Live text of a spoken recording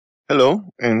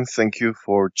Hello, and thank you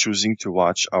for choosing to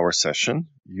watch our session,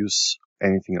 Use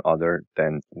Anything Other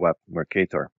Than Web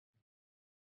Mercator.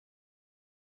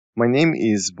 My name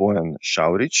is Bojan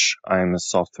Šaurić. I am a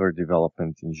software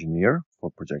development engineer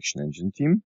for Projection Engine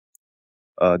team.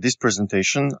 This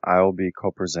presentation I will be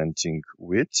co-presenting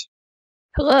with.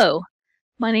 Hello,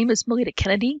 my name is Melita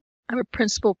Kennedy. I'm a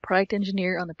principal product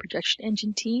engineer on the Projection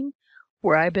Engine team,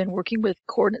 where I've been working with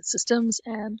coordinate systems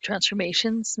and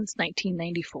transformation since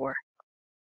 1994.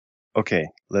 Okay,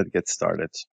 let's get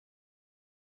started.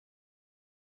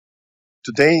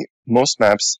 Today, most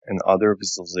maps and other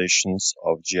visualizations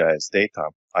of GIS data,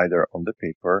 either on the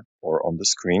paper or on the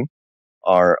screen,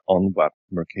 are on Web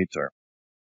Mercator.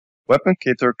 Web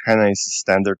Mercator kinda is a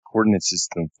standard coordinate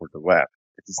system for the web.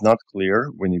 It is not clear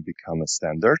when it became a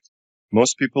standard.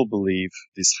 Most people believe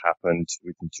this happened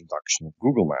with introduction of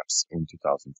Google Maps in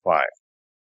 2005.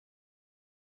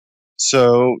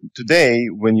 So today,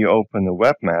 when you open a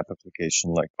web map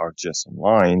application like ArcGIS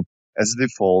Online, as a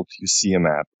default, you see a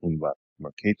map in Web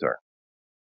Mercator.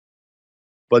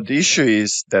 But the issue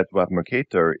is that Web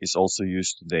Mercator is also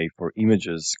used today for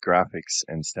images, graphics,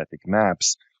 and static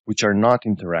maps, which are not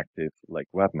interactive like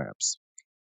web maps.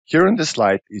 Here on the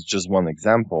slide is just one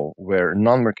example where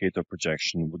non-Mercator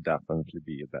projection would definitely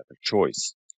be a better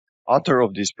choice. Author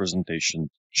of this presentation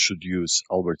should use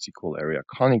Albert's equal area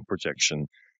conic projection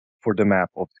for the map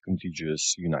of the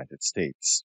contiguous United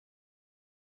States.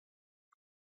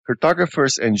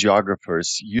 Cartographers and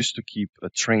geographers used to keep a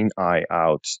trained eye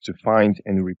out to find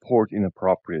and report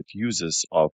inappropriate uses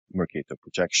of Mercator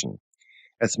projection.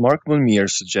 As Mark Mulmier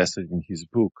suggested in his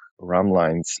book,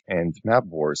 Ramlines and Map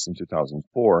Wars in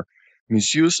 2004,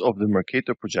 misuse of the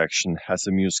Mercator projection has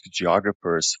amused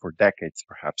geographers for decades,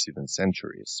 perhaps even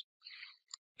centuries.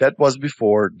 That was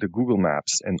before the Google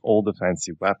Maps and all the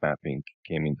fancy web mapping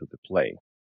came into the play.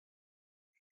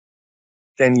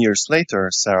 10 years later,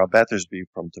 Sarah Battersby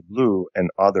from Tableau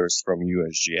and others from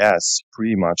USGS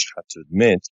pretty much had to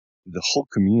admit that the whole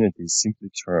community simply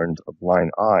turned a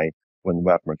blind eye when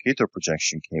Web Mercator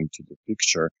projection came to the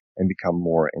picture and became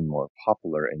more and more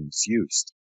popular and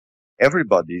misused.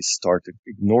 Everybody started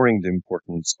ignoring the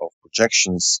importance of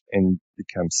projections and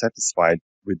became satisfied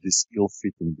with this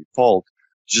ill-fitting default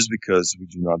just because we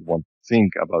do not want to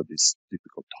think about this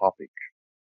difficult topic.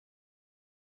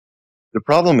 The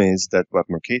problem is that Web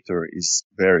Mercator is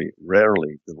very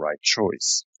rarely the right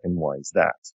choice. And why is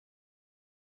that?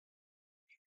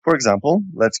 For example,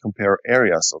 let's compare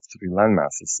areas of three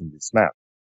landmasses in this map.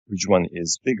 Which one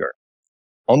is bigger?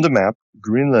 On the map,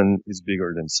 Greenland is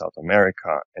bigger than South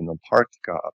America, and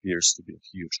Antarctica appears to be a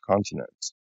huge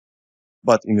continent.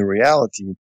 But in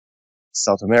reality,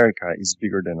 South America is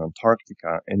bigger than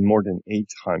Antarctica and more than 8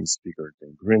 times bigger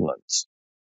than Greenland.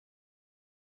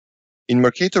 In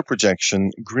Mercator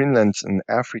projection, Greenland and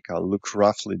Africa look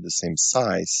roughly the same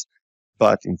size,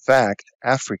 but in fact,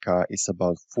 Africa is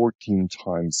about 14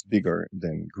 times bigger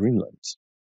than Greenland.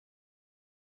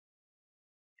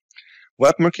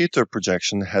 Web Mercator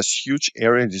projection has huge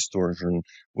area distortion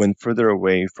when further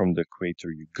away from the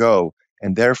equator you go,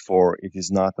 and therefore it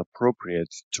is not appropriate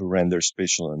to render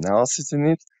spatial analysis in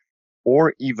it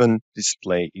or even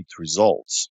display its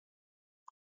results.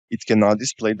 It cannot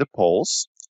display the poles.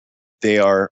 They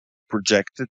are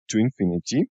projected to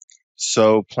infinity,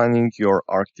 so planning your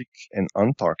Arctic and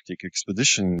Antarctic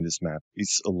expedition in this map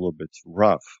is a little bit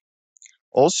rough.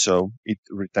 Also, its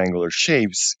rectangular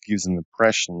shapes gives an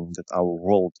impression that our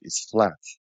world is flat.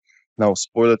 Now,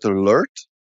 spoiler alert,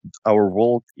 our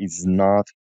world is not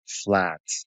flat.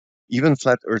 Even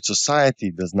Flat Earth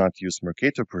Society does not use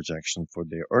Mercator projection for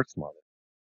their Earth model.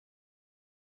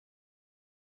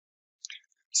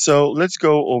 So let's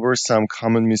go over some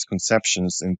common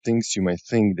misconceptions and things you might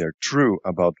think they're true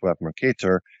about Web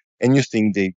Mercator and you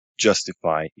think they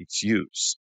justify its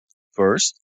use.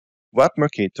 First, Web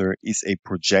Mercator is a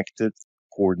projected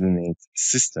coordinate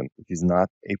system. It is not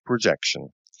a projection.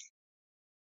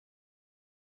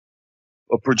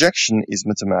 A projection is a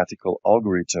mathematical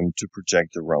algorithm to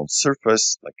project a round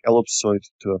surface, like ellipsoid,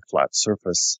 to a flat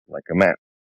surface, like a map.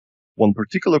 One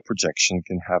particular projection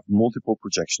can have multiple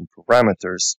projection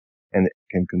parameters and it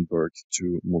can convert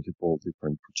to multiple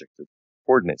different projected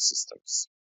coordinate systems.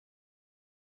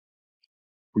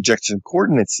 Projection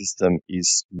coordinate system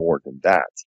is more than that.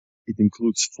 It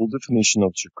includes full definition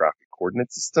of geographic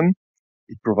coordinate system.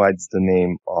 It provides the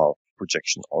name of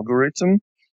projection algorithm.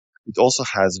 It also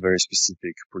has very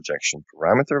specific projection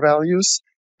parameter values,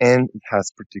 and it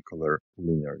has particular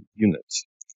linear units.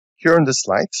 Here on the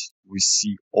slide, we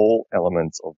see all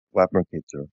elements of Web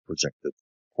Mercator projected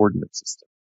coordinate system.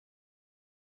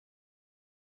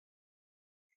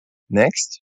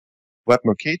 Next, Web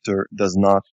Mercator does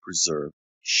not preserve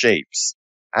shapes.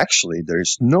 Actually, there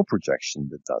is no projection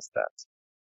that does that.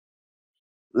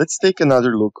 Let's take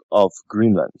another look of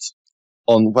Greenland.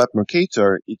 On Web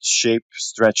Mercator, its shape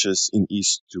stretches in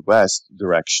east to west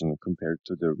direction compared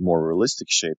to the more realistic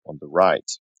shape on the right.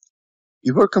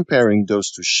 If we're comparing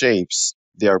those two shapes,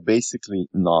 they are basically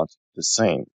not the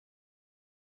same.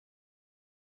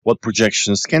 What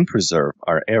projections can preserve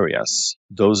are areas.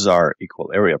 Those are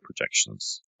equal area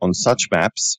projections. On such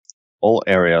maps, all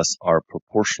areas are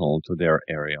proportional to their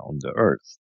area on the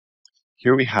Earth.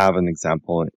 Here we have an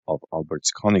example of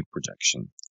Albert's conic projection.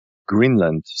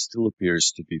 Greenland still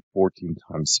appears to be 14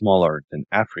 times smaller than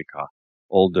Africa,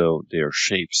 although their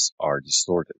shapes are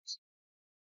distorted.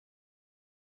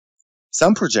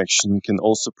 Some projection can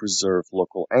also preserve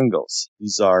local angles.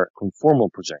 These are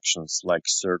conformal projections, like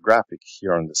graphic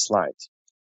here on the slide.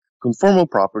 Conformal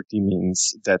property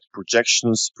means that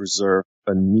projections preserve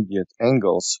immediate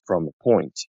angles from a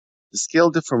point. The scale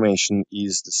deformation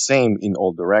is the same in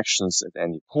all directions at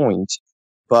any point,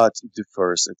 but it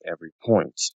differs at every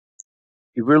point.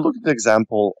 If we look at the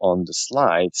example on the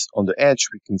slides, on the edge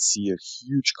we can see a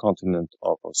huge continent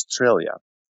of Australia.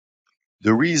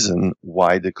 The reason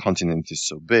why the continent is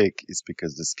so big is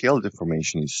because the scale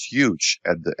deformation is huge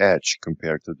at the edge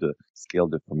compared to the scale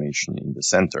deformation in the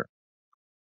center.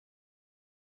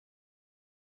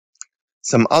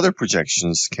 Some other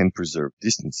projections can preserve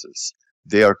distances.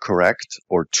 They are correct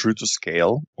or true to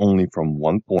scale only from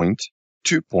 1 point,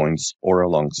 2 points, or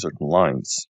along certain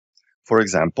lines. For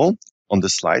example, on the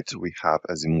slide we have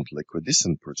azimuthal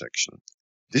equidistant projection.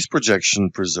 This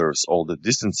projection preserves all the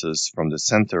distances from the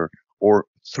center or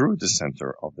through the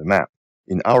center of the map.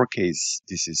 In our case,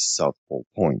 this is South Pole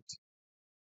Point.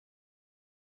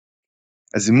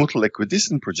 Azimuthal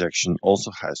equidistant projection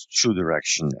also has true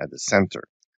direction at the center.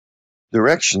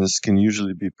 Directions can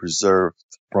usually be preserved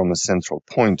from a central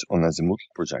point on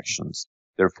azimuthal projections.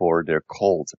 Therefore, they're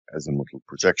called azimuthal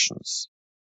projections.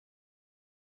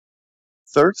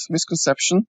 Third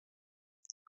misconception,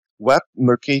 Web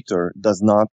Mercator does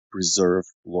not preserve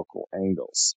local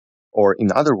angles. Or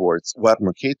in other words, Web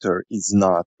Mercator is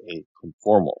not a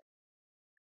conformal.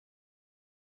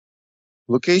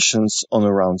 Locations on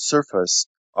a round surface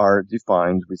are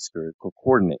defined with spherical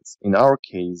coordinates. In our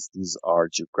case, these are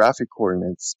geographic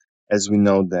coordinates as we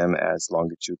know them as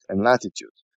longitude and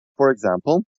latitude. For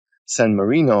example, San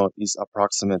Marino is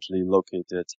approximately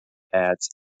located at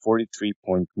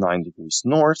 43.9 degrees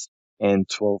north and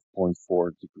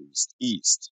 12.4 degrees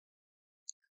east.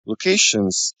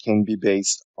 Locations can be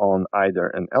based on either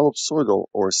an ellipsoidal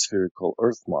or spherical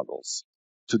Earth models.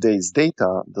 Today's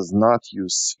data does not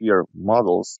use sphere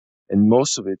models, and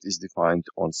most of it is defined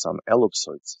on some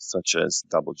ellipsoids, such as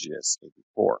ArcGIS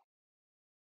 84.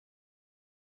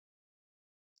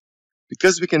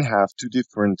 Because we can have two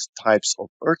different types of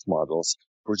Earth models,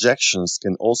 projections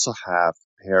can also have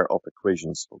a pair of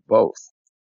equations for both.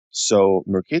 So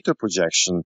Mercator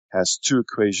projection has two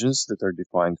equations that are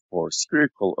defined for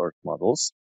spherical Earth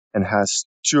models and has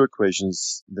two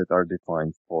equations that are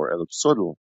defined for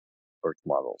ellipsoidal Earth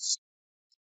models.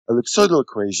 Ellipsoidal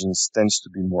equations tends to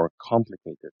be more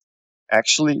complicated.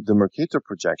 Actually, the Mercator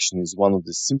projection is one of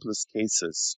the simplest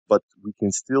cases, but we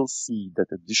can still see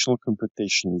that additional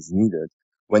computation is needed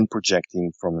when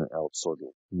projecting from an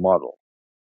ellipsoidal model.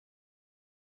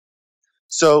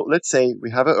 So let's say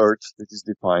we have an Earth that is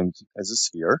defined as a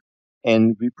sphere,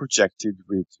 and we projected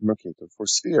with Mercator for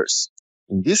spheres.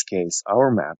 In this case,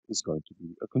 our map is going to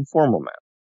be a conformal map.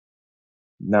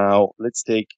 Now, let's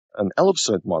take an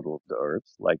ellipsoid model of the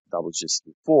Earth, like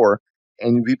ArcGIS-4,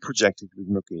 and we project it with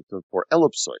Mercator for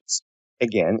ellipsoids.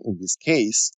 Again, in this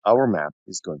case, our map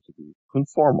is going to be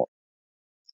conformal.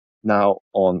 Now,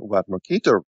 on Web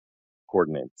Mercator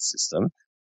coordinate system,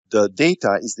 the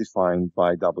data is defined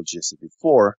by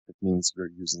ArcGIS-4. That means we're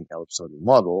using ellipsoidal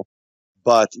model,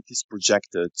 but it is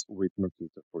projected with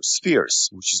Mercator for spheres,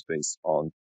 which is based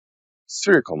on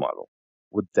spherical model.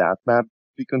 Would that map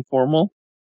be conformal?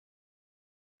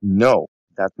 No,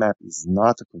 that map is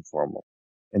not a conformal.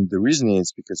 And the reason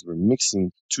is because we're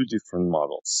mixing two different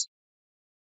models.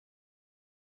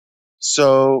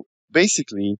 So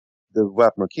basically, the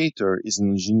Web Mercator is an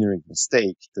engineering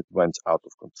mistake that went out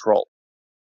of control.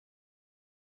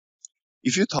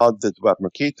 If you thought that Web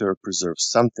Mercator preserves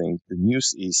something, the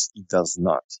news is it does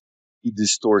not. It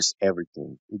distorts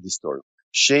everything. It distorts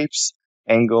shapes,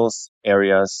 angles,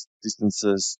 areas,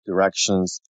 distances,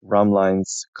 directions, run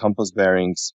lines, compass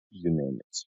bearings, you name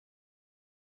it.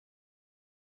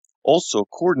 Also,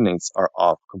 coordinates are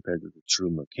off compared to the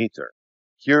true Mercator.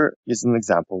 Here is an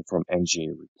example from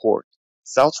NGA report.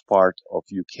 South part of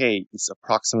UK is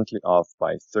approximately off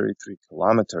by 33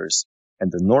 kilometers,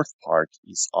 and the north part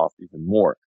is off even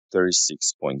more,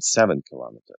 36.7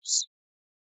 kilometers.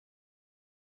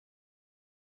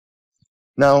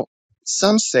 Now,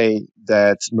 some say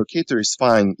that Mercator is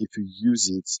fine if you use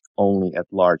it only at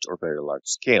large or very large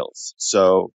scales.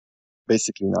 So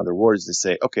basically, in other words, they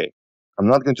say, okay, I'm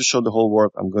not going to show the whole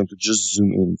work. I'm going to just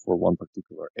zoom in for one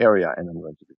particular area and I'm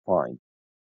going to be fine.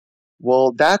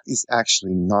 Well, that is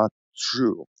actually not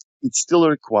true. It still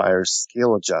requires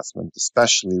scale adjustment,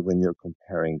 especially when you're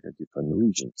comparing the different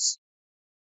regions.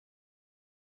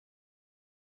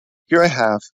 Here I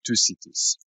have two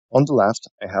cities. On the left,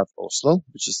 I have Oslo,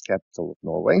 which is capital of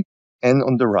Norway, and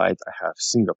on the right, I have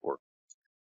Singapore.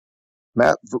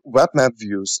 Web map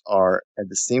views are at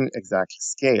the same exact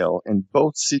scale, and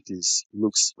both cities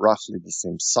looks roughly the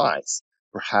same size.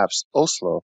 Perhaps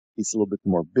Oslo is a little bit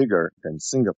more bigger than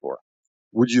Singapore.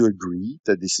 Would you agree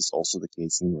that this is also the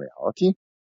case in reality?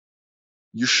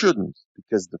 You shouldn't,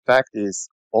 because the fact is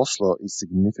Oslo is a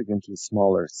significantly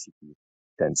smaller city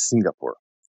than Singapore.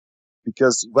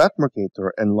 Because Web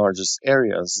Mercator enlarges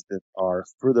areas that are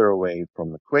further away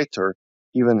from the equator,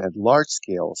 even at large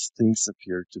scales, things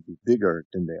appear to be bigger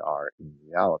than they are in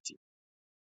reality.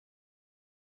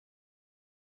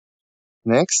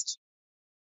 Next,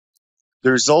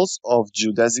 the results of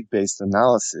geodesic-based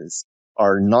analysis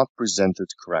are not presented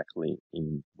correctly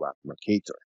in Web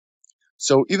Mercator.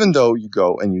 So even though you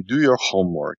go and you do your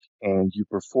homework and you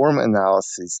perform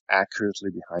analysis accurately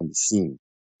behind the scene,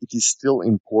 it is still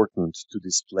important to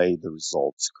display the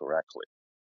results correctly.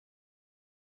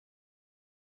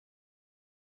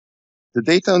 The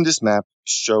data on this map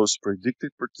shows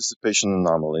predicted participation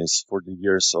anomalies for the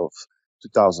years of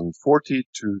 2040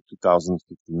 to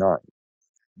 2059.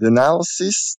 The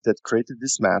analysis that created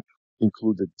this map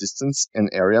included distance and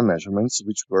area measurements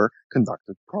which were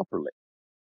conducted properly.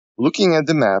 Looking at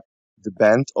the map, the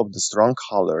band of the strong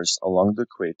colors along the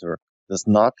equator does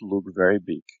not look very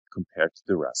big compared to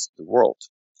the rest of the world.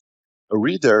 A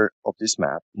reader of this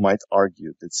map might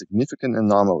argue that significant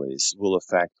anomalies will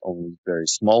affect only a very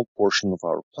small portion of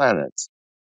our planet.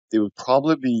 They would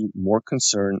probably be more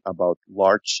concerned about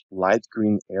large light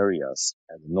green areas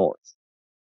at the north.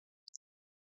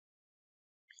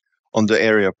 On the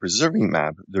area preserving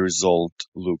map, the result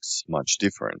looks much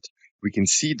different. We can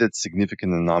see that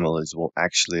significant anomalies will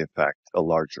actually affect a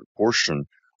larger portion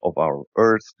of our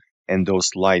Earth, and those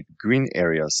light green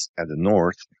areas at the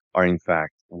north are in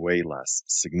fact way less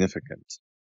significant.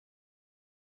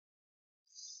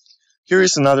 Here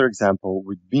is another example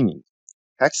with binning.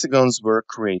 Hexagons were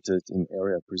created in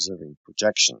area preserving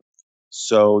projection,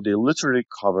 so they literally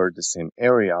cover the same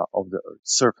area of the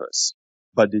Earth's surface,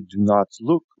 but they do not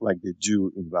look like they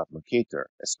do in Web Mercator,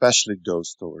 especially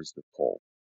those towards the pole.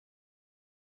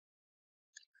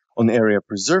 On area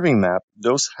preserving map,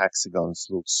 those hexagons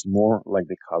look more like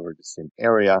they cover the same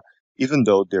area, even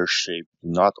though their shape do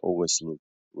not always look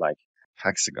like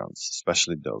hexagons,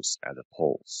 especially those at the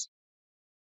poles.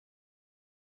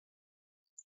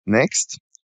 Next,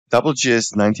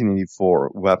 ArcGIS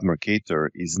 1984 Web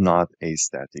Mercator is not a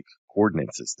static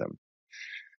coordinate system.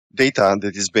 Data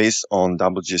that is based on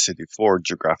ArcGIS 84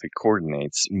 geographic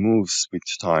coordinates moves with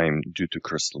time due to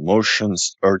crustal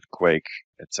motions, earthquake,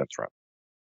 etc.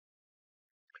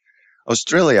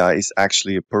 Australia is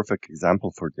actually a perfect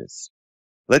example for this.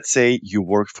 Let's say you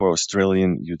work for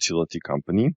Australian utility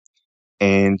company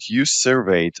and you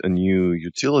surveyed a new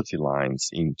utility lines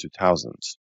in 2000.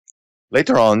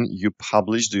 Later on, you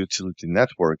publish the utility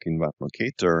network in Web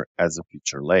Mercator as a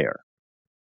feature layer.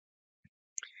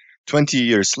 20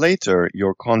 years later,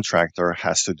 your contractor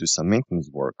has to do some maintenance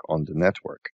work on the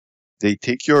network. They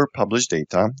take your published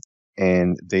data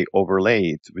and they overlay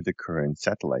it with the current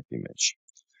satellite image.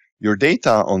 Your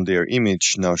data on their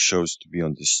image now shows to be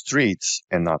on the streets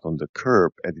and not on the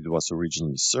curb as it was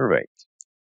originally surveyed.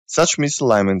 Such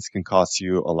misalignments can cause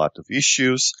you a lot of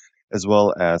issues as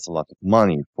well as a lot of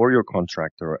money for your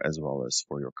contractor as well as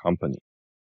for your company.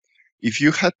 If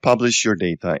you had published your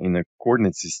data in a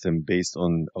coordinate system based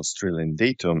on Australian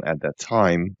datum at that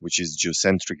time, which is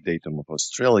geocentric datum of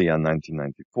Australia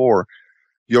 1994,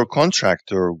 your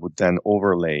contractor would then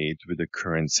overlay it with the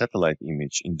current satellite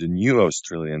image in the new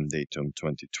Australian datum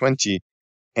 2020,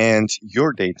 and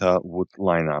your data would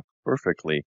line up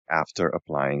perfectly after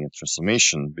applying a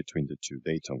transformation between the two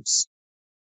datums.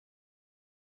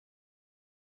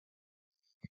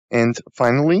 And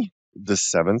finally, the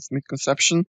seventh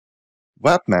misconception,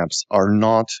 web maps are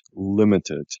not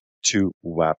limited to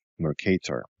Web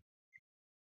Mercator.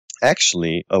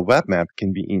 Actually, a web map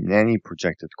can be in any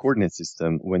projected coordinate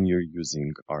system when you're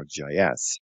using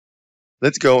ArcGIS.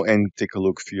 Let's go and take a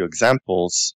look at a few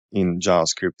examples in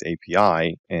JavaScript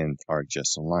API and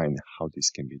ArcGIS Online, how this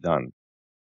can be done.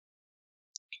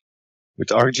 With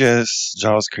ArcGIS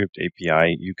JavaScript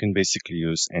API, you can basically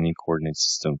use any coordinate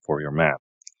system for your map.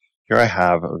 Here I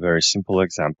have a very simple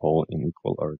example in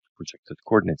Equal Earth projected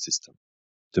coordinate system.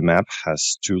 The map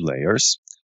has two layers.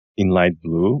 In light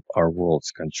blue are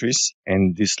world's countries,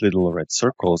 and these little red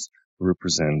circles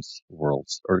represent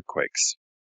world's earthquakes.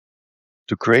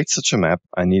 To create such a map,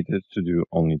 I needed to do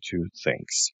only two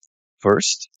things.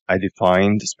 First, I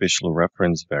defined a spatial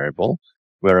reference variable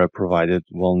where I provided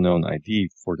well-known ID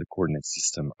for the coordinate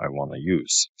system I want to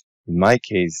use. In my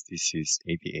case, this is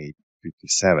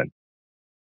 8857.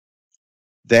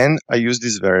 Then I use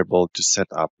this variable to set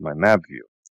up my map view.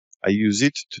 I use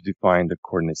it to define the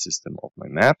coordinate system of my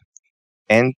map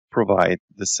and provide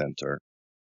the center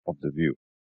of the view.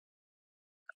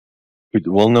 With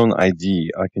well-known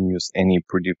ID, I can use any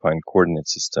predefined coordinate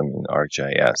system in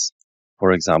ArcGIS.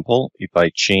 For example, if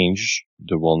I change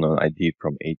the well-known ID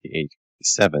from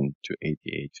 8857 to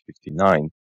 8859,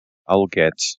 I will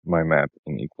get my map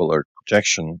in Equal Earth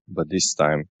projection, but this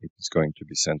time it is going to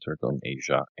be centered on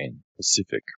Asia and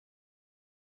Pacific.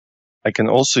 I can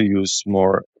also use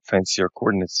more fancier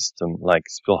coordinate system like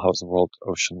Spillhouse World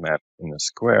Ocean Map in a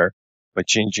square by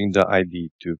changing the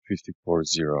ID to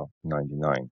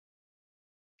 54099.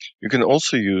 You can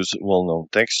also use well-known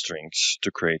text strings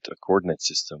to create a coordinate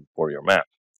system for your map.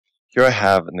 Here I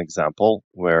have an example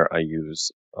where I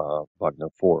use Wagner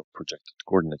 4 projected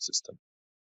coordinate system.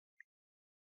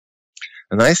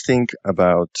 A nice thing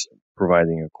about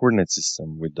providing a coordinate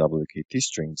system with WKT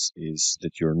strings is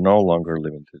that you're no longer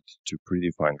limited to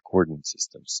predefined coordinate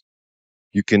systems.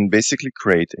 You can basically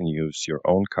create and use your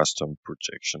own custom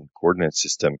projection coordinate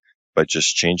system by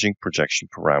just changing projection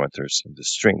parameters in the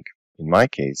string. In my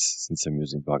case, since I'm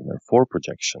using Wagner 4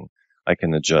 projection, I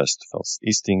can adjust false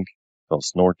easting,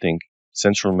 false northing,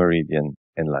 central meridian,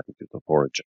 and latitude of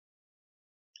origin.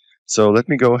 So let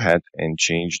me go ahead and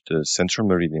change the central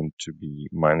meridian to be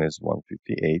minus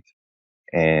 158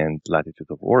 and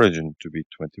latitude of origin to be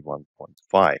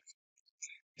 21.5.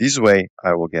 This way,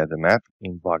 I will get a map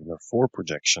in Wagner 4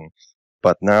 projection,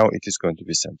 but now it is going to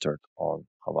be centered on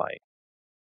Hawaii.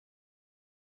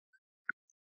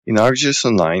 In ArcGIS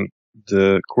Online,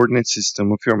 the coordinate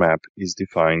system of your map is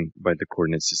defined by the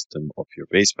coordinate system of your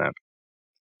base map.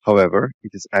 However,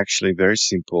 it is actually very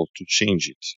simple to change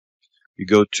it. We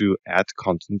go to Add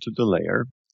Content to the layer,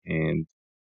 and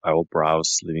I will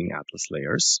browse Living Atlas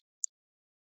layers.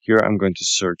 Here I'm going to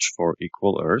search for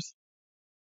Equal Earth,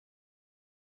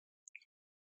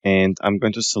 and I'm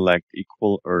going to select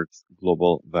Equal Earth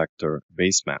Global Vector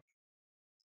Base Map.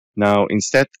 Now,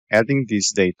 instead adding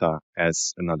this data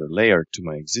as another layer to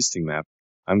my existing map,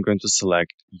 I'm going to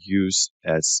select Use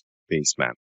as Base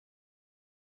Map.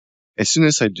 As soon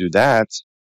as I do that,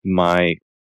 my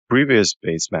previous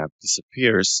base map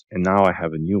disappears, and now I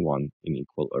have a new one in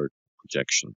Equal Earth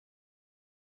projection.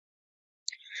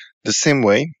 The same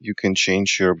way, you can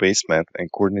change your base map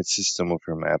and coordinate system of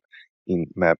your map in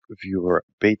Map Viewer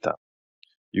Beta.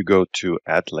 You go to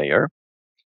Add Layer,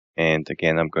 and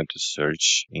again, I'm going to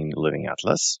search in Living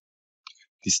Atlas.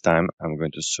 This time, I'm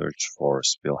going to search for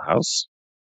Spillhouse,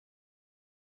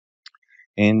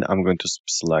 and I'm going to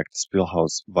select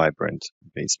Spillhouse Vibrant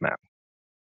Base Map.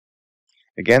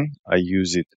 Again, I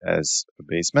use it as a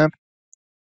base map,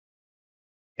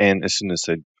 and as soon as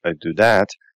I do that,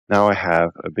 now I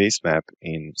have a base map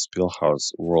in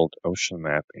Spillhouse World Ocean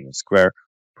Map in a square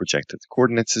projected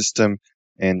coordinate system,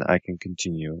 and I can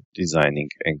continue designing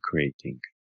and creating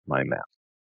my map.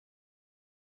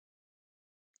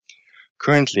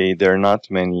 Currently, there are not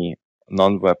many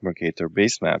non-Web Mercator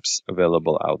base maps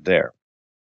available out there.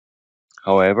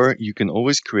 However, you can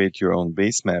always create your own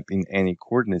base map in any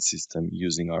coordinate system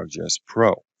using ArcGIS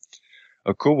Pro.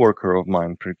 A coworker of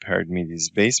mine prepared me this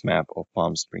base map of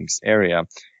Palm Springs area,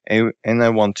 and I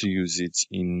want to use it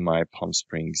in my Palm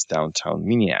Springs downtown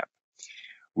mini app.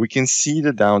 We can see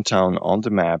the downtown on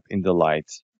the map in the light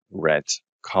red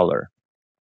color.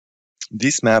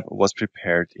 This map was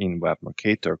prepared in Web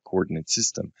Mercator coordinate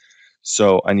system,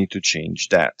 so I need to change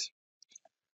that.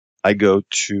 I go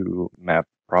to Map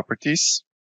Properties,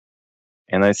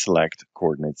 and I select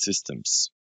Coordinate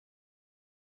Systems.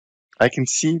 I can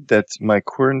see that my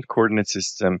current coordinate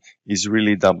system is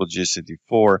really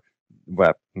WGCD4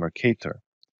 Web Mercator.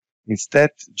 Instead,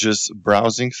 just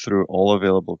browsing through all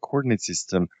available coordinate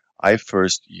system, I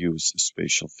first use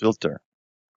Spatial Filter.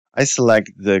 I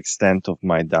select the extent of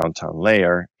my downtown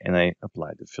layer and I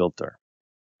apply the filter.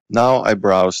 Now I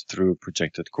browse through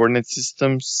projected coordinate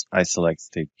systems, I select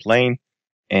State Plane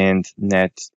and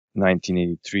Net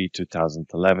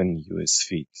 1983-2011 US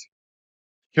feet.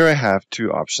 Here I have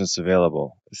two options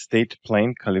available, State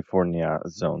Plain California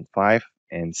Zone 5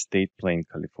 and State Plain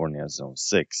California Zone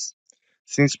 6.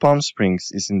 Since Palm Springs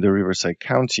is in the Riverside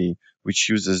County, which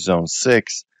uses Zone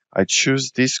 6, I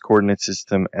choose this coordinate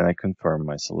system and I confirm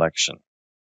my selection.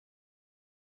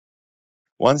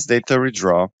 Once data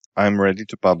redraw, I'm ready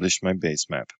to publish my base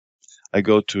map. I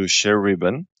go to Share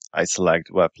ribbon, I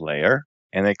select Web Layer,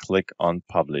 and I click on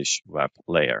Publish Web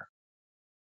Layer.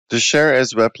 The Share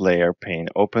as Web Layer pane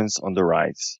opens on the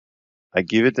right. I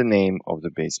give it the name of the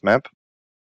base map,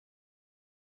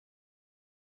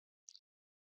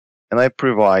 and I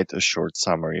provide a short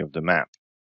summary of the map.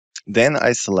 Then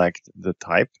I select the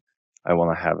type. I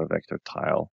want to have a vector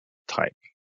tile type.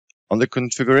 On the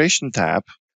Configuration tab,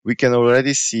 we can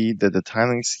already see that the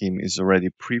tiling scheme is already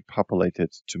pre-populated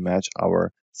to match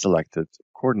our selected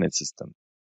coordinate system.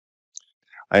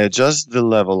 I adjust the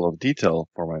level of detail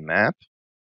for my map.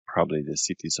 Probably the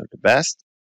cities are the best,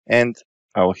 and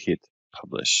I'll hit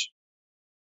Publish.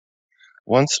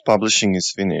 Once publishing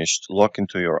is finished, log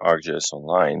into your ArcGIS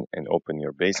Online and open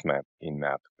your base map in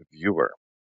Map Viewer.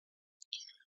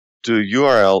 The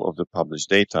URL of the published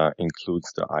data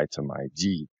includes the item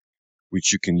ID,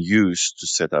 which you can use to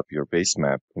set up your base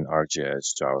map in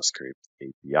ArcGIS JavaScript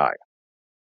API.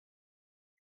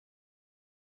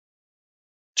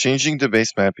 Changing the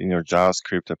base map in your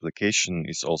JavaScript application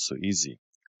is also easy.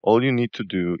 All you need to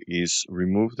do is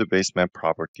remove the base map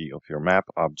property of your map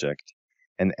object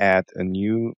and add a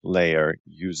new layer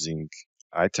using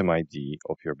item ID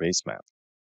of your base map.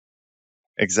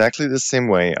 Exactly the same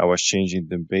way I was changing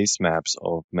the base maps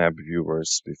of map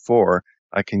viewers before,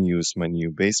 I can use my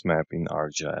new base map in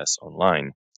ArcGIS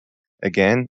Online.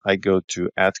 Again, I go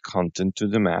to Add Content to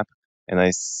the map and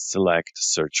I select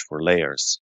Search for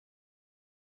Layers.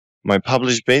 My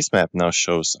published base map now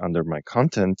shows under my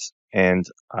content, and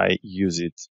I use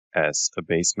it as a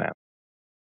base map.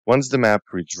 Once the map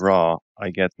redraw, I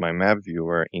get my map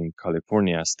viewer in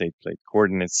California State Plate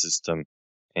Coordinate System,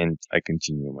 and I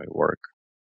continue my work.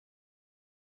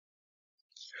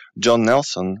 John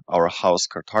Nelson, our house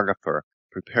cartographer,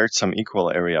 prepared some equal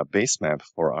area base map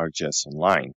for ArcGIS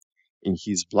Online. In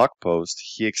his blog post,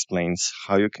 he explains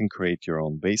how you can create your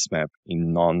own base map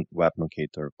in non-Web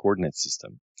Mercator coordinate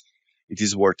system. It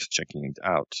is worth checking it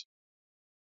out.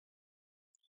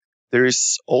 There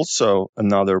is also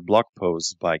another blog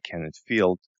post by Kenneth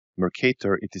Field,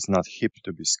 Mercator It Is Not Hip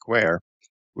to Be Square,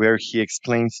 where he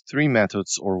explains 3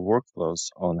 methods or workflows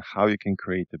on how you can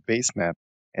create a base map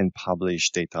and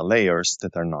publish data layers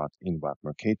that are not in Web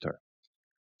Mercator.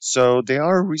 So there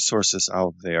are resources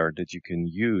out there that you can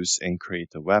use and create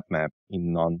a web map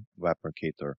in non-Web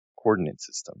Mercator coordinate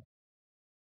system.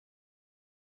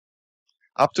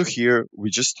 Up to here, we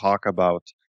just talk about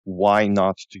why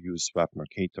not to use Web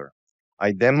Mercator.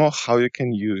 I demo how you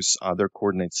can use other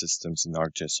coordinate systems in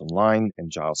ArcGIS Online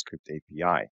and JavaScript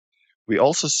API. We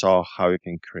also saw how you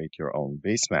can create your own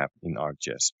base map in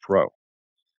ArcGIS Pro.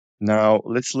 Now,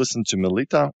 let's listen to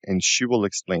Melita, and she will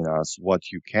explain us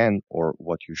what you can or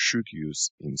what you should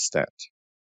use instead.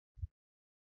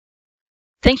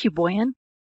 Thank you, Boyan.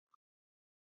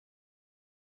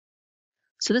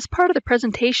 So this part of the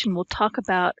presentation will talk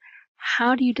about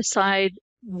how do you decide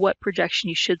what projection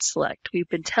you should select. We've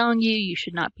been telling you you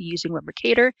should not be using Web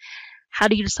Mercator. How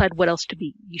do you decide what else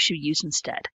you should use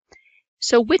instead?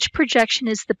 So which projection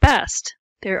is the best?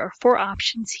 There are 4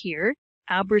 options here: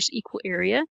 Albers equal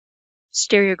area,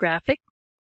 stereographic,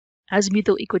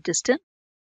 azimuthal equidistant,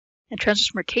 and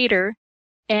transverse Mercator,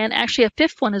 and actually a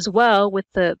 5th one as well with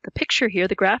the picture here,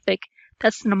 the graphic.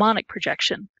 That's the mnemonic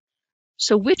projection.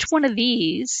 So which one of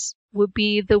these would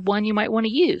be the one you might want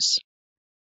to use?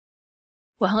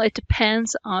 Well, it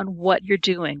depends on what you're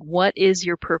doing. What is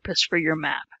your purpose for your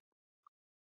map?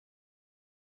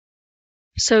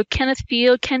 So Ken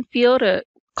Field, a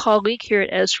colleague here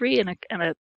at Esri and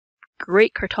a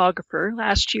great cartographer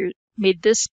last year, made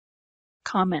this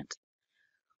comment: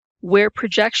 where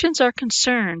projections are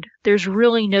concerned, there's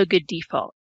really no good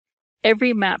default.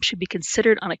 Every map should be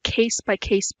considered on a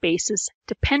case-by-case basis,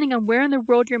 depending on where in the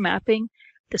world you're mapping,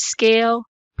 the scale,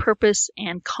 purpose,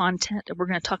 and content. And we're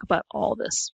going to talk about all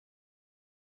this.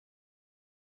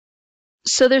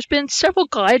 So there's been several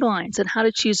guidelines on how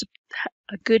to choose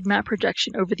a good map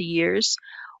projection over the years.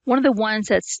 One of the ones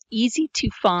that's easy to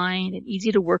find and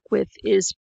easy to work with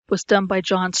was done by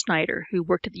John Snyder, who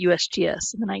worked at the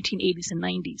USGS in the 1980s and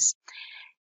 90s.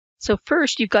 So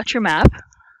first, you've got your map,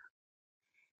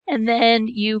 and then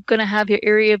you're going to have your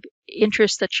area of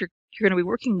interest that you're going to be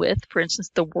working with, for instance,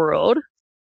 the world,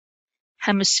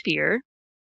 hemisphere,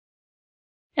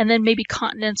 and then maybe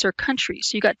continents or countries.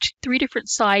 So you got 3 different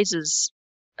sizes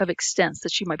of extents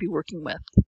that you might be working with.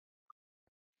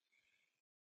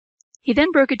 He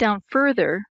then broke it down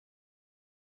further,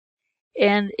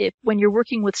 and when you're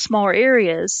working with smaller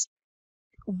areas,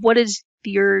 what is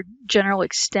your general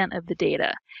extent of the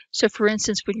data? So for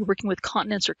instance, when you're working with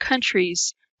continents or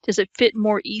countries, does it fit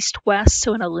more east-west,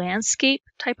 so in a landscape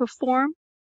type of form?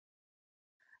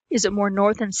 Is it more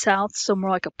north and south, so more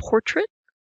like a portrait?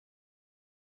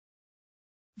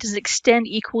 Does it extend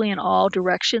equally in all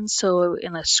directions, so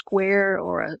in a square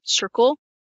or a circle?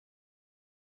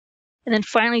 And then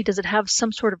finally, does it have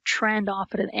some sort of trend off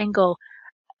at an angle,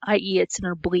 i.e. it's an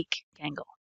oblique angle?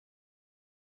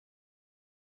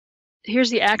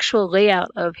 Here's the actual layout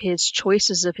of his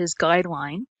choices of his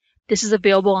guideline. This is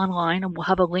available online, and we'll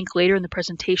have a link later in the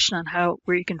presentation on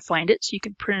where you can find it, so you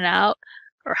can print it out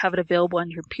or have it available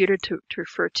on your computer to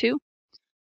refer to.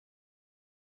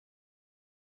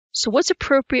 So what's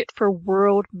appropriate for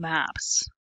world maps?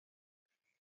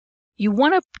 You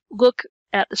want to look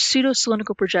at the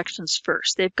pseudo-cylindrical projections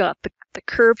first. They've got the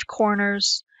curved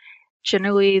corners.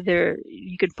 Generally,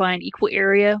 you can find equal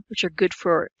area, which are good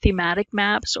for thematic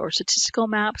maps or statistical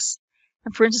maps.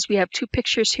 And for instance, we have 2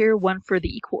 pictures here, one for the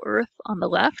equal Earth on the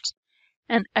left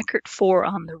and Eckert 4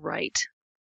 on the right.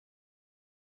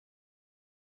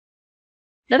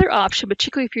 Another option,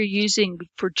 particularly if you're using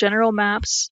for general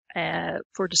maps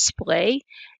for display,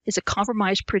 is a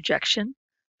compromised projection.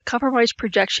 Compromised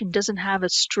projection doesn't have a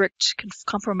strict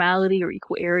conformality or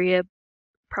equal area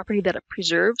property that it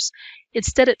preserves.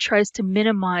 Instead, it tries to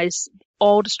minimize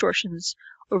all distortions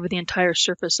over the entire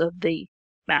surface of the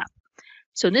map.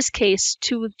 So in this case,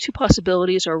 two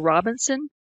possibilities are Robinson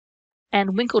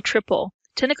and Winkle triple.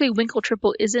 Technically, Winkle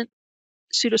triple isn't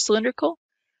pseudo-cylindrical,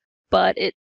 but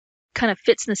it kind of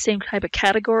fits in the same type of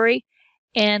category.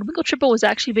 And Winkle triple has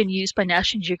actually been used by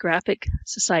National Geographic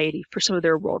Society for some of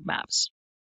their world maps.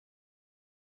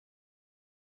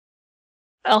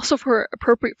 Also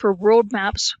appropriate for world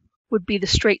maps would be the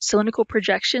straight cylindrical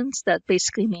projections. That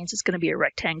basically means it's going to be a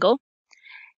rectangle.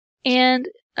 And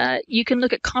you can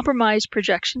look at compromised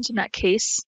projections in that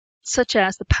case, such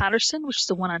as the Patterson, which is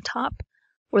the one on top,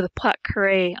 or the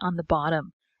Plat-Carré on the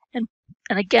bottom. And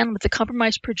again, with the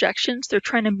compromised projections, they're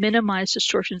trying to minimize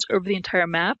distortions over the entire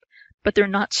map, but they're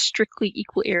not strictly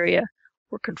equal area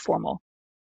or conformal.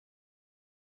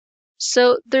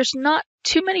 So there's not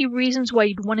too many reasons why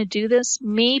you'd want to do this.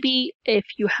 Maybe if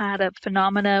you had a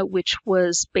phenomena which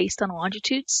was based on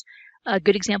longitudes. A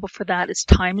good example for that is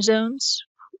time zones,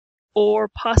 or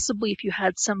possibly if you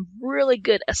had some really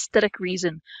good aesthetic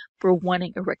reason for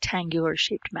wanting a rectangular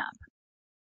shaped map.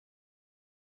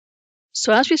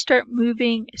 So as we start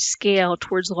moving scale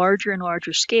towards larger and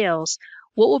larger scales,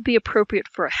 what will be appropriate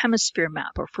for a hemisphere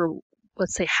map, or for,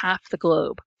 let's say, half the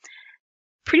globe?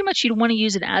 Pretty much you'd want to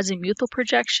use an azimuthal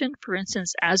projection, for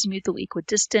instance, azimuthal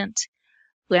equidistant,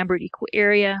 Lambert equal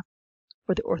area,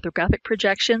 or the orthographic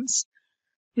projections.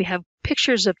 We have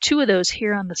pictures of 2 of those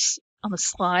here on the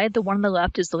slide. The one on the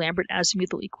left is the Lambert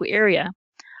azimuthal equal area.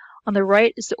 On the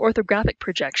right is the orthographic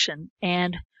projection.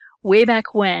 And way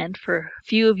back when, for a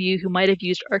few of you who might have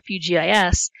used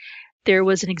ArcGIS, there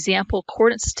was an example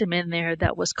coordinate system in there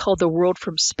that was called the world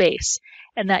from space,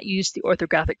 and that used the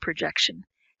orthographic projection.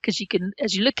 Because you can,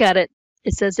 as you look at it,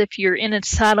 it's as if you're in a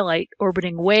satellite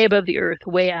orbiting way above the Earth,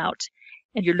 way out,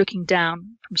 and you're looking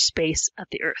down from space at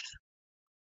the Earth.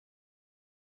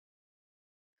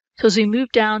 So as we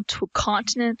move down to a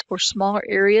continent or smaller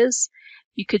areas,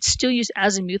 you could still use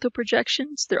azimuthal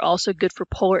projections. They're also good for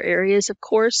polar areas, of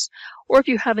course, or if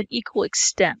you have an equal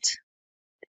extent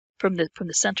from the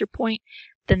center point,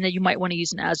 then you might want to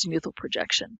use an azimuthal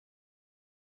projection.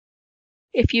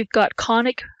 If you've got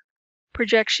conic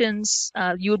projections,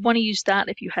 you would want to use that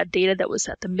if you had data that was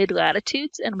at the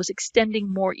mid-latitudes and was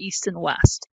extending more east and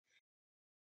west.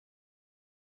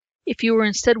 If you were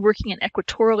instead working in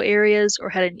equatorial areas or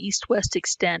had an east-west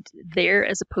extent there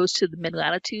as opposed to the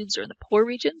mid-latitudes or the polar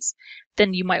regions,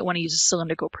 then you might want to use a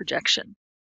cylindrical projection.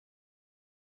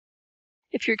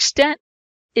 If your extent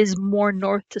is more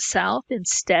north to south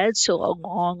instead, so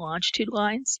along longitude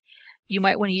lines, you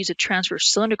might want to use a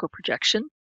transverse cylindrical projection.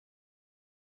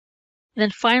 And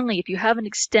then finally, if you have an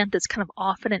extent that's kind of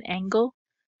off at an angle,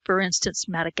 for instance,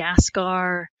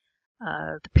 Madagascar,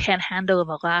 the panhandle of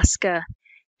Alaska,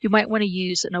 you might want to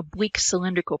use an oblique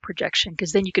cylindrical projection,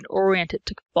 because then you can orient it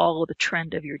to follow the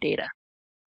trend of your data.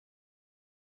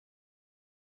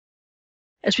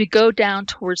 As we go down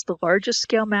towards the largest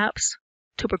scale maps,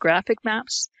 topographic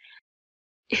maps,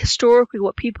 historically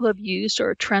what people have used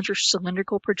are a transverse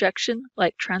cylindrical projection,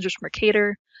 like transverse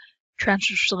Mercator,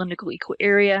 transverse cylindrical equal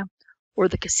area, or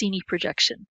the Cassini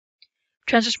projection.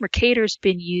 Transverse Mercator has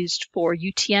been used for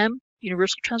UTM,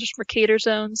 Universal Transverse Mercator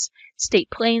zones, state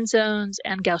plane zones,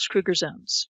 and Gauss-Kruger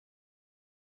zones.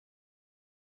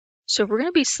 So if we're going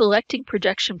to be selecting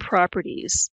projection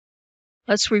properties,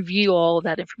 let's review all of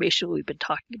that information we've been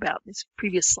talking about in these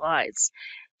previous slides.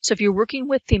 So if you're working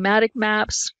with thematic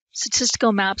maps,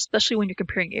 statistical maps, especially when you're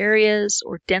comparing areas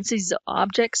or densities of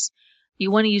objects, you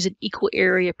want to use an equal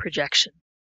area projection.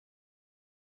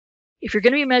 If you're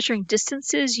going to be measuring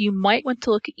distances, you might want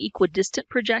to look at equidistant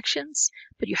projections,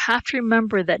 but you have to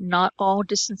remember that not all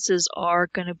distances are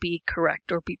going to be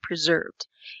correct or be preserved.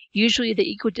 Usually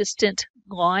the equidistant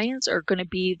lines are going to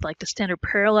be like the standard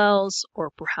parallels,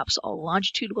 or perhaps all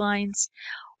longitude lines,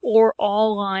 or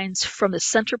all lines from the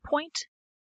center point,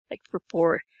 like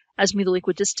for azimuthal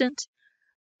equidistant,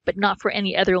 but not for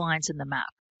any other lines in the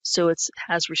map. So it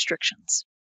has restrictions.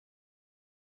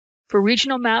 For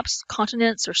regional maps,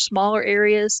 continents, or smaller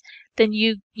areas, then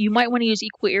you might want to use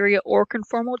equal area or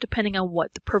conformal depending on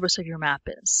what the purpose of your map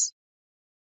is.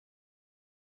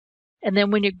 And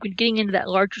then when you're getting into that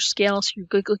larger scale, so you're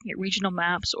looking at regional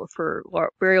maps or for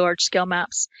very large scale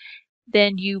maps,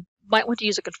 then you might want to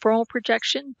use a conformal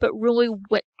projection, but really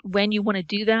when you want to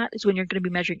do that is when you're going to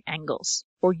be measuring angles,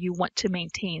 or you want to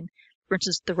maintain, for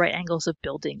instance, the right angles of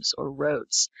buildings or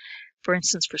roads. For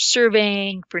instance, for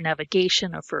surveying, for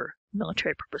navigation, or for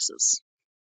military purposes.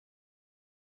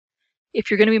 If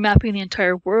you're going to be mapping the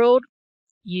entire world,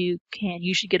 you can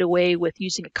usually get away with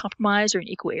using a compromise or an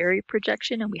equal area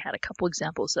projection, and we had a couple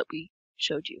examples that we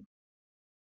showed you.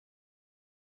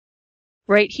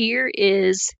 Right here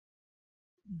is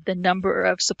the number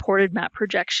of supported map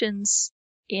projections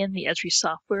in the Esri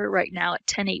software right now at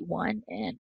 10.8.1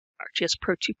 and ArcGIS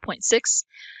Pro 2.6.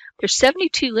 There's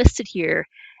 72 listed here,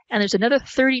 and there's another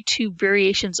 32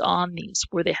 variations on these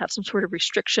where they have some sort of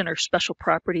restriction or special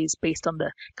properties based on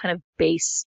the kind of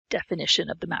base definition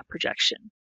of the map projection.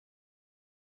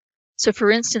 So for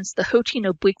instance, the Hotine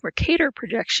oblique Mercator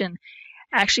projection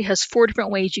actually has 4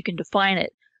 different ways you can define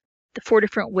it. The 4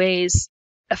 different ways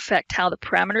affect how the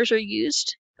parameters are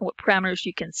used and what parameters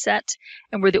you can set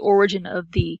and where the origin of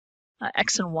the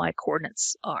X and Y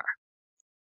coordinates are.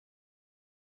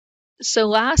 So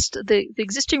last, the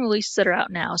existing releases that are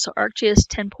out now, so ArcGIS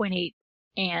 10.8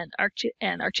 and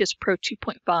ArcGIS Pro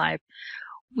 2.5,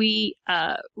 we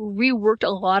reworked a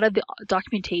lot of the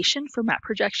documentation for map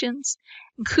projections,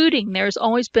 including there's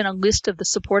always been a list of the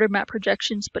supported map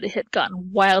projections, but it had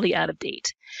gotten wildly out of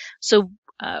date. So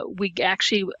we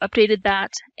actually updated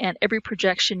that, and every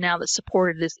projection now that's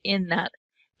supported is in that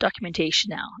documentation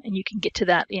now, and you can get to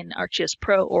that in ArcGIS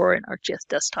Pro or in ArcGIS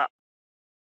Desktop.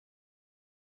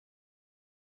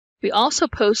 We also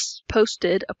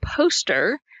posted a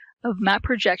poster of map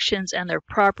projections and their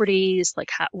properties,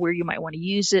 like where you might want to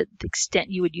use it, the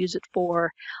extent you would use it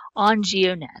for, on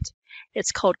GeoNet.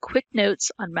 It's called Quick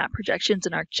Notes on Map Projections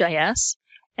in ArcGIS.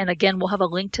 And again, we'll have a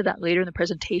link to that later in the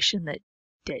presentation that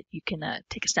you can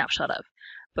take a snapshot of.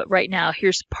 But right now,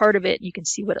 here's part of it, and you can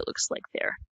see what it looks like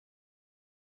there.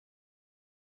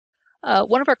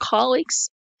 One of our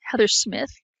colleagues, Heather Smith,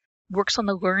 works on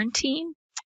the Learn team.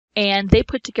 And they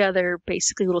put together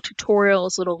basically little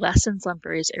tutorials, little lessons on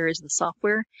various areas of the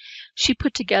software. She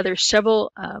put together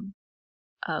several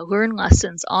Learn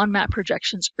lessons on map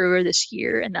projections earlier this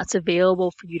year, and that's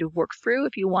available for you to work through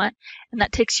if you want. And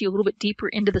that takes you a little bit deeper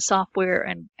into the software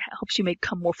and helps you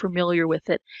become more familiar with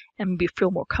it and maybe feel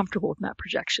more comfortable with map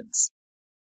projections.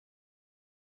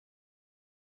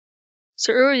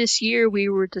 So earlier this year, we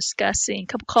were discussing, a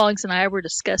couple colleagues and I were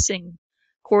discussing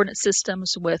coordinate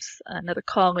systems with another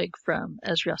colleague from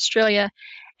Esri, Australia,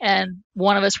 and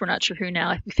one of us, we're not sure who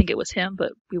now, we think it was him,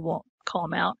 but we won't call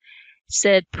him out,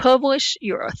 said publish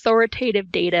your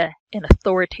authoritative data in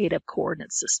authoritative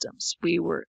coordinate systems. We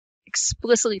were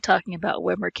explicitly talking about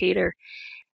Web Mercator,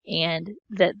 and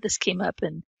that this came up,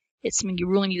 and it's something you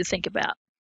really need to think about.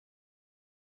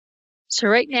 So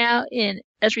right now in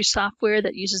Esri software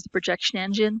that uses the projection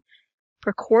engine,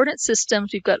 for coordinate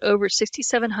systems, we've got over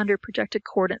 6,700 projected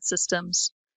coordinate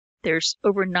systems. There's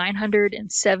over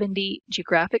 970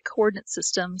 geographic coordinate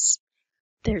systems.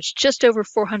 There's just over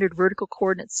 400 vertical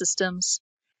coordinate systems.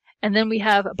 And then we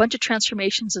have a bunch of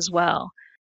transformations as well.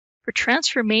 For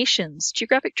transformations,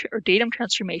 geographic or datum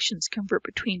transformations convert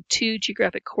between 2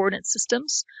 geographic coordinate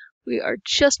systems. We are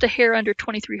just a hair under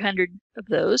 2,300 of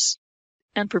those.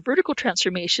 And for vertical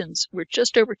transformations, we're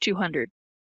just over 200.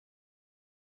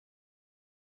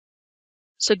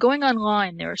 So going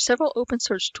online, there are several open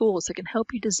source tools that can help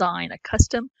you design a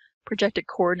custom projected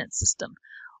coordinate system.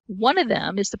 One of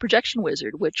them is the Projection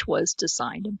Wizard, which was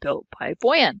designed and built by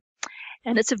Boyan.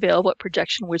 and it's available at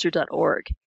projectionwizard.org.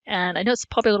 And I know it's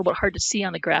probably a little bit hard to see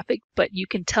on the graphic, but you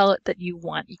can tell it that you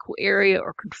want equal area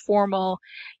or conformal.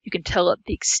 You can tell it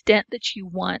the extent that you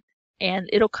want, and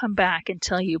it'll come back and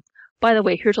tell you, by the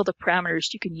way, here's all the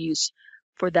parameters you can use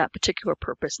for that particular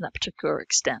purpose and that particular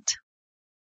extent.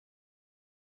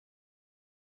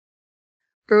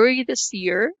 Earlier this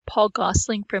year, Paul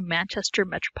Gosling from Manchester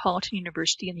Metropolitan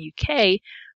University in the UK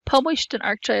published an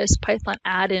ArcGIS Python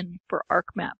add-in for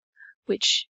ArcMap,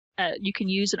 which you can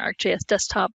use in ArcGIS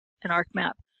Desktop and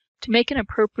ArcMap to make an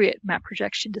appropriate map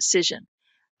projection decision.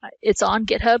 It's on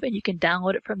GitHub and you can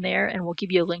download it from there, and we'll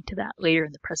give you a link to that later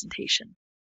in the presentation.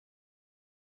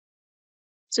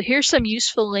 So here's some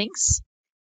useful links.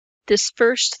 This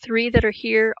first 3 that are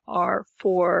here are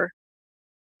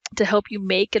to help you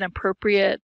make an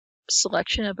appropriate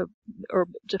selection or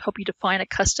to help you define a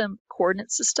custom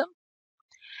coordinate system.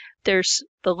 There's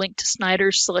the link to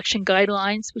Snyder's selection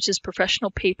guidelines, which is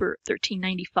professional paper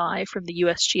 1395 from the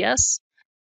USGS.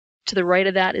 To the right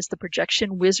of that is the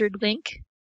projection wizard link,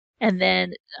 and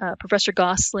then Professor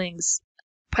Gosling's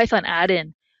Python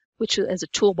add-in, which is a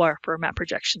toolbar for map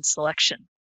projection selection.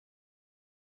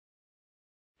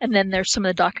 And then there's some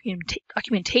of the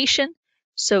documentation.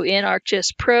 So in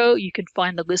ArcGIS Pro, you can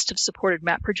find the list of supported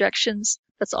map projections.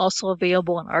 That's also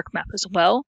available in ArcMap as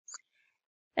well.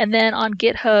 And then on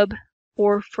GitHub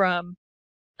or from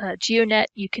GeoNet,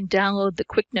 you can download the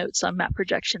quick notes on map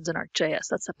projections in ArcGIS.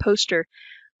 That's a poster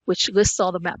which lists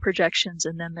all the map projections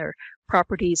and then their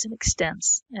properties and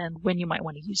extents and when you might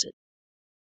want to use it.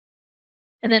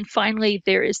 And then finally,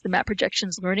 there is the map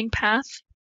projections learning path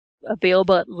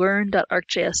available at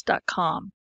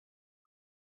learn.arcgis.com.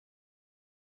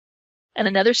 And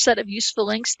another set of useful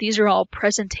links, these are all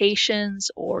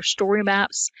presentations or story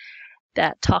maps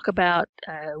that talk about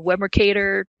Web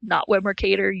Mercator, not Web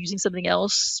Mercator, using something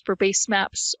else for base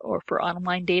maps or for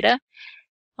online data,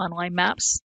 online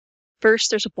maps.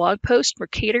 First, there's a blog post,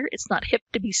 Mercator, it's not hip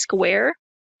to be square.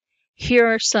 Here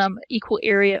are some equal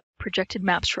area projected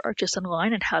maps for ArcGIS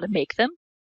Online and how to make them.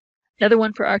 Another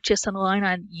one for ArcGIS Online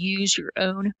on use your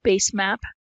own base map.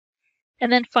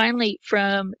 And then finally,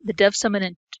 from the Dev Summit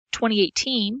in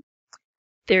 2018,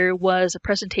 there was a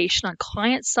presentation on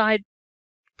client-side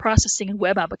processing and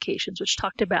web applications, which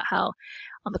talked about how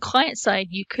on the client side,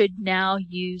 you could now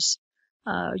use,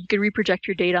 you could reproject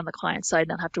your data on the client side and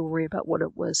not have to worry about what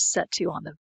it was set to on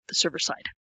the server side.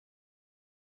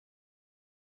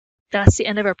 That's the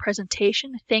end of our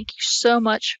presentation. Thank you so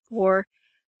much for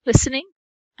listening,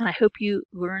 and I hope you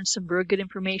learned some very good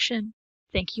information.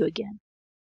 Thank you again.